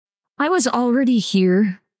I was already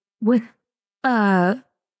here with,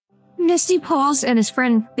 Misty Paws and his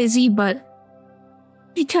friend Busy, but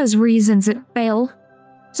because reasons it failed.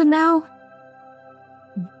 So now,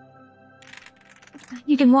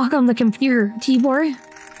 you can walk on the computer keyboard.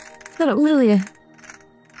 So Lilia,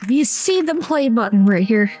 you see the play button right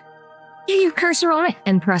here. Get your cursor on it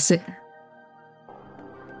and press it.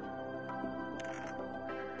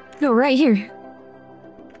 Go right here.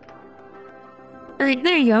 Alright,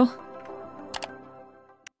 there you go.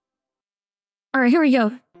 Alright, here we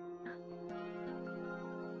go.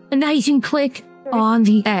 And now you can click on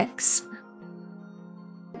the X.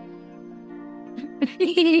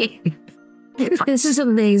 This is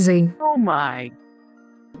amazing. Oh my.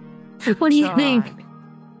 What do you think?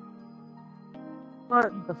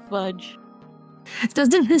 What the fudge?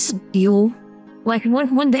 Doesn't this feel like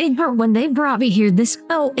when they brought me here, this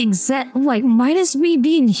felt like minus me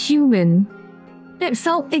being human. It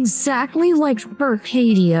felt exactly like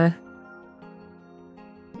Arcadia.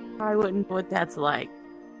 I wouldn't know what that's like.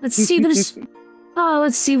 Let's see this. Oh,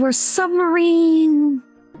 let's see. We're submarine.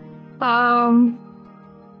 Let's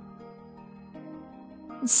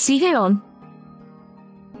see. Hang on.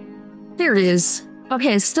 There it is.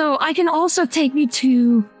 Okay, so I can also take you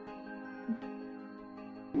to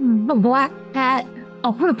the Black Hat.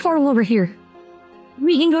 I'll put a portal over here.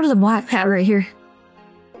 We can go to the Black Hat right here.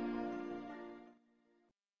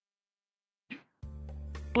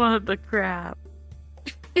 What the crap?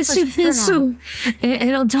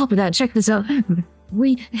 And on top of that, check this out.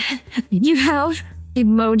 You have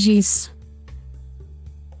emojis.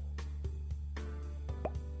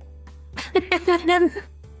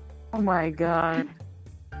 Oh my god.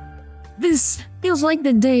 This feels like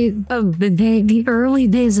the early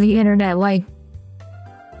days of the internet, like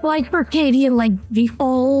Arcadia, like the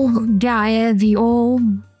old Gaia, the old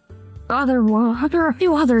other one. There are a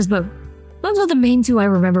few others, but those are the main two I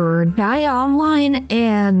remember: Gaia Online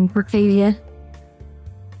and Arcadia.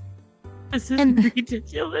 This is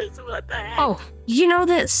ridiculous. What the heck? Oh, you know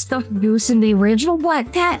that stuffed goose in the original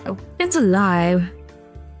Black Cat? It's alive.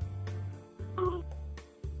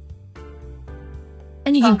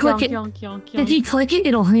 And you can click it. If you click it,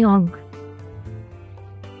 it'll hang on.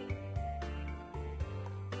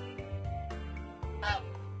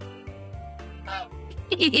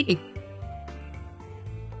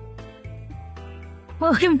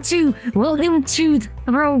 Welcome to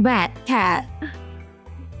Throwback Cat. Oh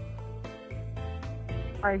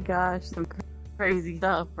my gosh, some crazy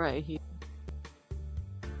stuff right here.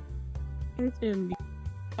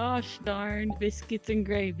 Gosh darn biscuits and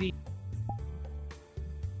gravy.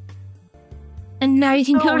 And now you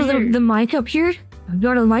can go to the mic up here.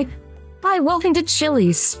 Go to the mic. Hi, welcome to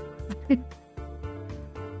Chili's.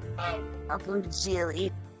 Welcome to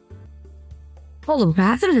Chili. Oh, the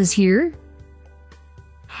bathroom is here.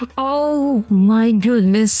 Oh my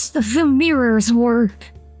goodness, the mirrors work.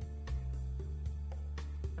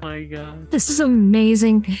 Oh my god. This is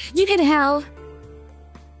amazing. You can have...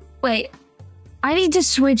 Wait, I need to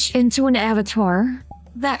switch into an avatar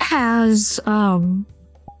that has,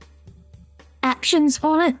 actions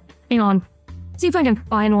on it. Hang on. See if I can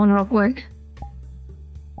find one real quick.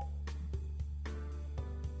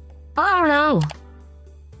 I don't know.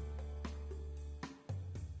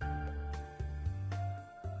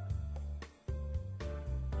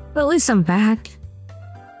 But at least I'm back.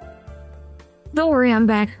 Don't worry, I'm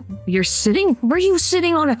back. You're sitting? Were you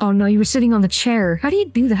sitting on it? Oh no, you were sitting on the chair. How do you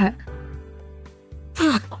do that?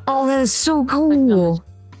 Oh, that is so cool.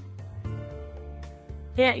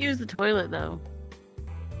 Can't use the toilet though.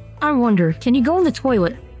 I wonder, can you go in the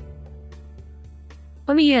toilet?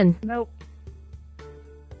 Let me in. Nope.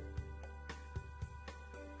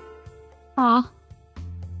 Aw.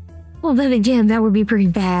 Well, then again, that would be pretty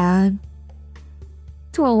bad.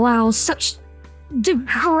 To allow such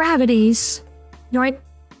depravities, right?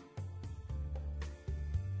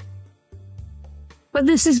 But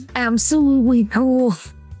this is absolutely cool.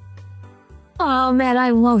 Oh man, I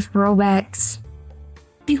love throwbacks.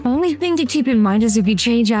 The only thing to keep in mind is if you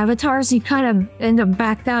change avatars, you kind of end up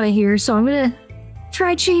backed out of here, so I'm gonna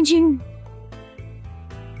try changing.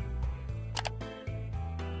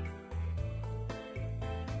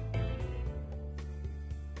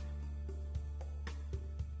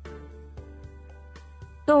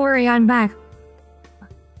 Don't worry, I'm back.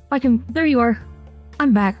 There you are.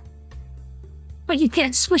 I'm back. But you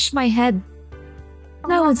can't squish my head.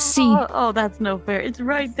 Now let's see. Oh, that's no fair. It's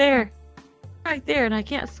right there. Right there, and I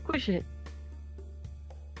can't squish it.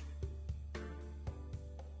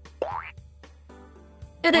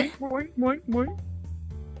 Did it?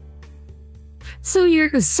 So your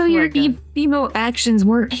emo actions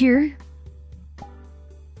weren't here.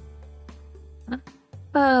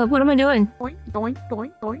 What am I doing? Doink, doink,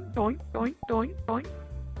 doink, doink, doink, doink, doink, doink.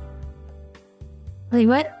 Wait,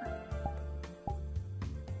 what?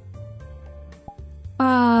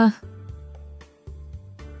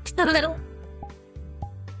 Just a little.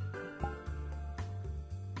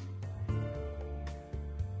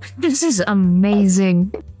 This is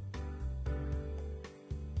amazing.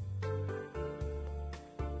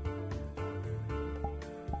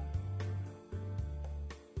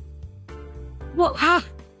 Whoa, ah!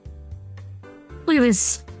 Look at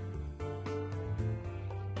this.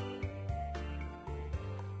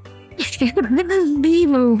 Be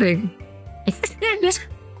moving.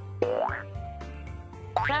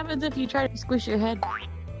 What happens if you try to squish your head?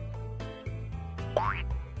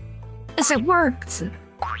 Yes, it worked.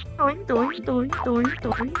 Doink, doink, doink, doink,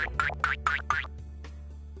 doink.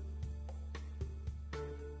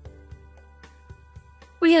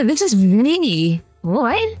 Oh yeah, this is mini.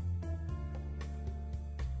 What?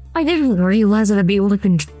 I didn't realize that I'd be able to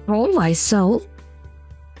control myself.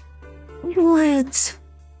 What?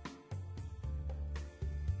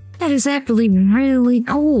 That is actually really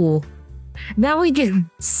cool. Now we get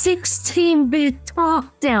 16-bit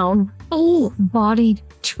top-down, full-body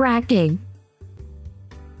tracking.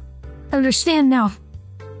 Understand now.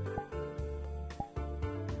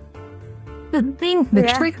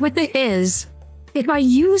 The trick with it is, if I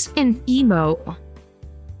use an emote,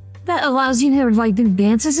 that allows you to like do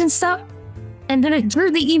dances and stuff, and then I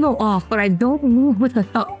turn the emote off, but I don't move with the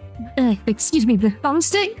the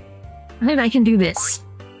thumbstick, then I can do this.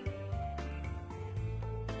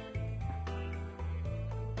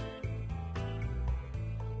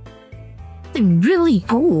 It's really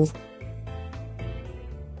cool.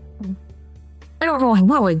 I don't know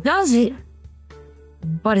how it does it,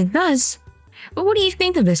 but it does. But what do you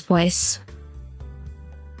think of this place?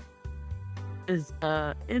 Is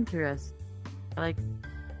interesting. Like,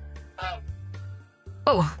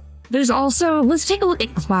 oh, there's also, let's take a look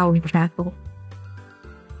at Cloud Castle.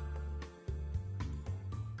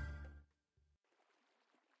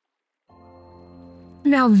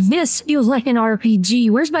 Now this feels like an RPG.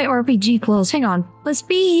 Where's my RPG clothes? Hang on. Let's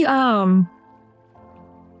be,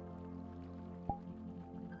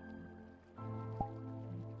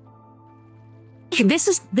 This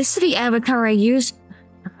is the avatar I used.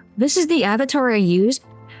 This is the avatar I used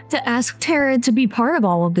to ask Tara to be part of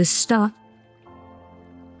all of this stuff.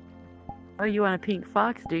 oh, you want a pink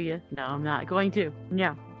fox, do you? No, I'm not going to.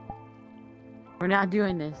 No. We're not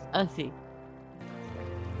doing this. Ussy.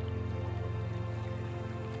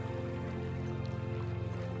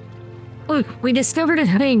 Look, we discovered a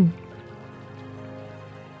thing.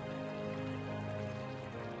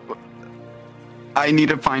 I need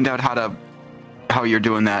to find out how you're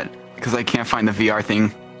doing that, because I can't find the VR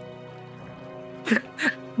thing.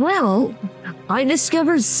 Well, I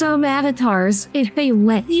discovered some avatars, if they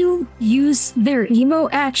let you use their emo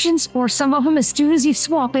actions, or some of them as soon as you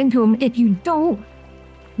swap into them, if you don't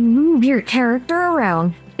move your character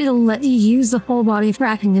around, it'll let you use the full body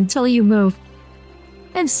tracking until you move.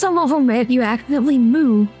 And some of them, if you accidentally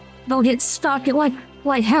move, they'll get stuck at like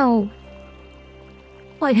how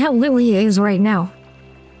Lily is right now.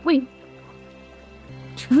 Wait.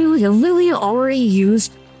 Lily already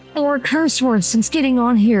used 4 curse words since getting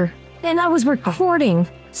on here. And I was recording,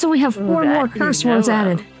 so we have 4 more curse words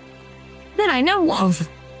added. That I know of.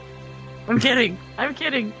 I'm kidding. I'm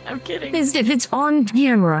kidding. I'm kidding. If it's on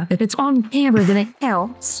camera, then it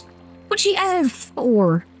counts. But she added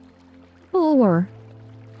 4. 4.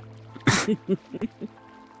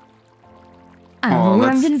 I don't know what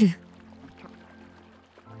I'm gonna do.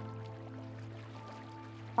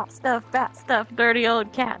 Fat stuff, dirty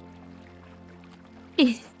old cat.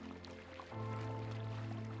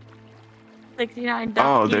 69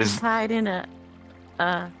 ducks tied in a,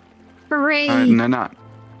 Hooray! No, not.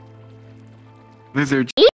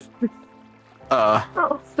 Lizard.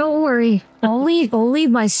 Don't worry. I'll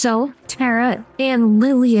leave myself, Tara, and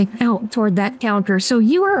Lily out toward that counter, so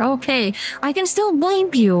you are okay. I can still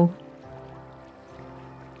blame you.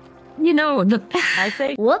 You know, I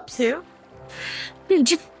say whoops. 2.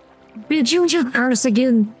 Did you just hurt us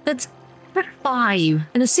again? That's 5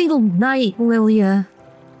 in a single night, Lilia.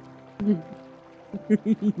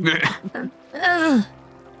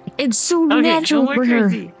 It's so natural for her.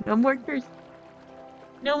 No more cursing.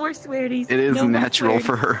 No more swearies. It is natural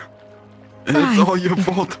for her. It's all your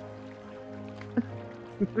fault.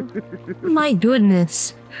 My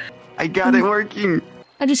goodness. I got it working.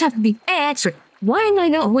 I just have to be extra. Why am I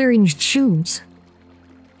not wearing shoes?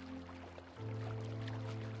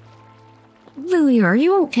 Lily, are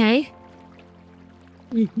you okay?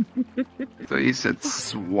 So you said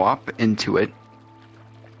swap into it.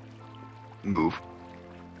 Move.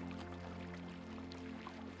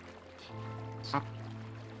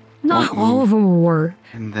 Not Don't all move. of them will work.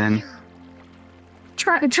 And then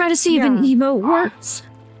Try to see if an emote works.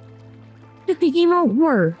 If the emote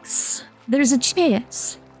works, there's a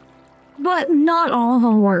chance. But not all of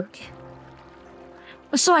them work.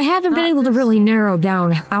 So I haven't been able to really narrow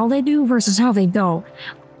down how they do versus how they don't.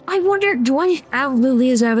 I wonder, do I have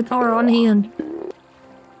Lily's avatar on hand?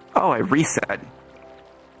 oh, I reset.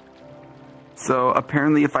 So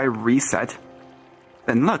apparently if I reset,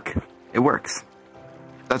 then look, it works.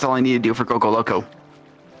 That's all I need to do for Go Go Loco.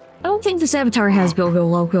 I don't think this avatar has Go Go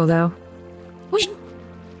Loco, though.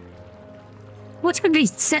 What's the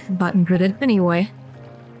reset button for this, anyway?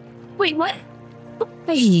 Wait, what?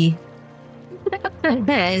 Hey.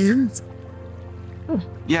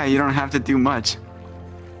 Yeah, you don't have to do much.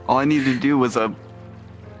 All I needed to do was a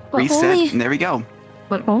But reset, only- and there we go.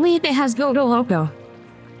 But only if it has Go Go Loco.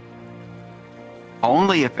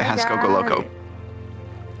 Only if it has Go Go Loco.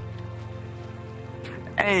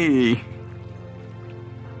 Hey!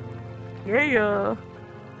 Yeah.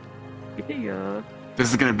 Yeah.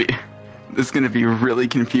 This is gonna be really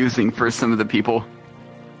confusing for some of the people.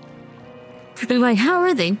 They're like, how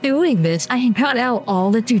are they doing this? I got out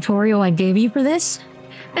all the tutorial I gave you for this.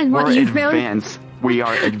 And what We're you found? advanced. We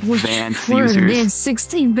are advanced We're users. advanced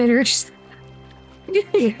 16-bitters.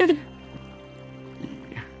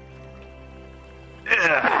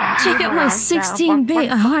 Check out my 16-bit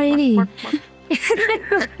Heidi.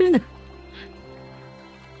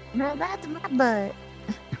 No, that's my butt.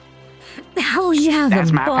 Hell yeah, That's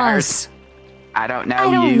the my boss. purse. I don't know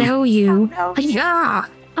I don't you. know you. Oh, no. Yeah.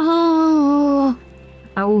 Oh.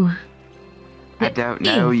 Oh. I don't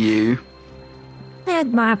know you. That's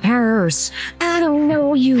my purse. I don't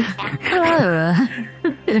know you.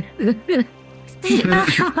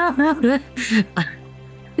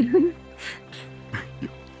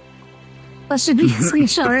 That should be a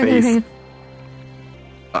screenshot or face. anything.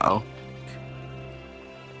 Uh-oh.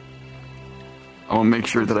 I will make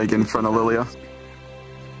sure that I get in front of Lilia.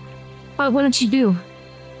 What did you do?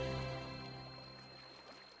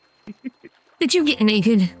 Did you get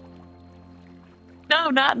naked? No,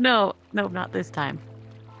 not this time.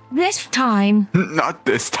 This time. Not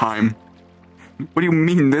this time. What do you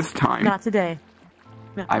mean this time? Not today.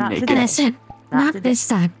 No, I'm not naked. today. And I said, Not not today. this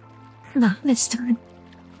time. Not this time.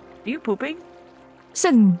 Are you pooping?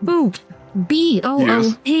 Said boop.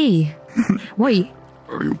 B-O-O-P. Wait.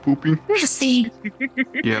 Are you pooping? See,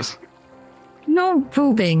 Yes. no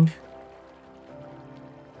pooping.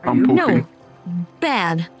 I'm pooping. No.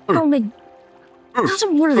 Bad. Only.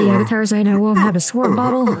 Doesn't one of the avatars I know of have a squirt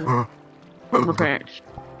bottle? Poop my pants.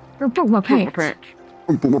 Or poop my Poop my pants? pants.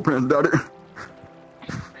 I'll put my pants down there.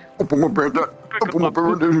 I'll put my pants down. I'll put my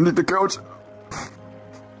pants underneath the couch.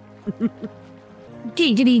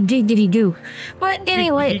 Giggity giggity goo. But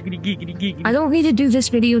anyway, Giggity, giggity, giggity. I don't need to do this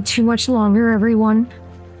video too much longer, everyone.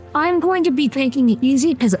 I'm going to be taking it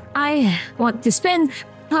easy because I want to spend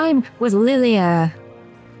time with Lilia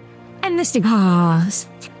and Mystic Paws.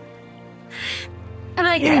 And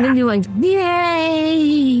I can even do like,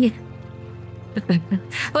 yay!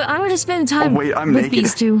 But I'm going to spend time Oh, wait, I'm with naked.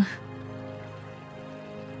 these two.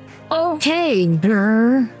 Okay,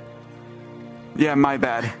 grr. Yeah, my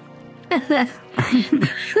bad.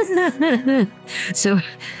 So,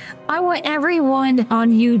 I want everyone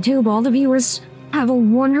on YouTube, all the viewers, have a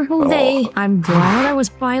wonderful day. I'm glad I was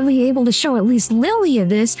finally able to show at least Lilia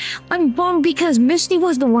this. I'm bummed because Misty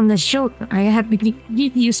was the one that showed. I have to get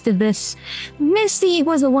used to this. Misty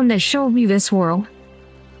was the one that showed me this world.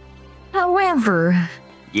 However,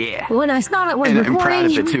 Yeah. when I thought it was And I'm recording, proud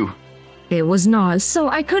of it too. it was not, so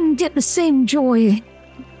I couldn't get the same joy.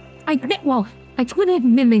 I couldn't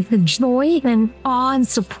mimic the joy and awe and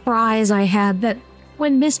surprise I had that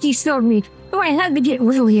when Misty showed me. So I had to get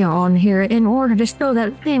Lilia on here in order to show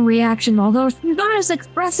that same reaction, although she's not as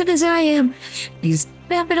expressive as I am. He's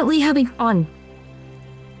definitely having fun.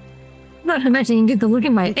 Not to mention you get to look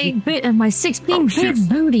at my 8-bit and my 16-bit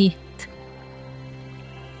booty.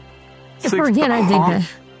 Forget I did that.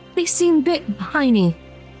 They seem bit tiny.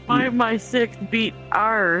 My 6 beat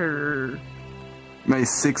R. My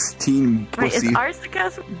 16 Wait, is pussy R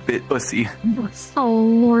sarcasm? bit pussy. Oh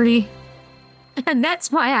lordy. And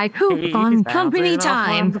that's why I poop on company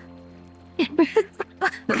time.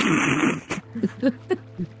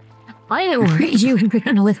 I know where you're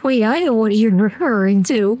going with me. I know what you're referring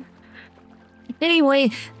to. Anyway,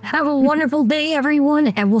 have a wonderful day, everyone,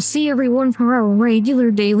 and we'll see everyone for our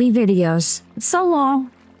regular daily videos. So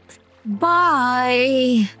long.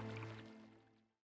 Bye.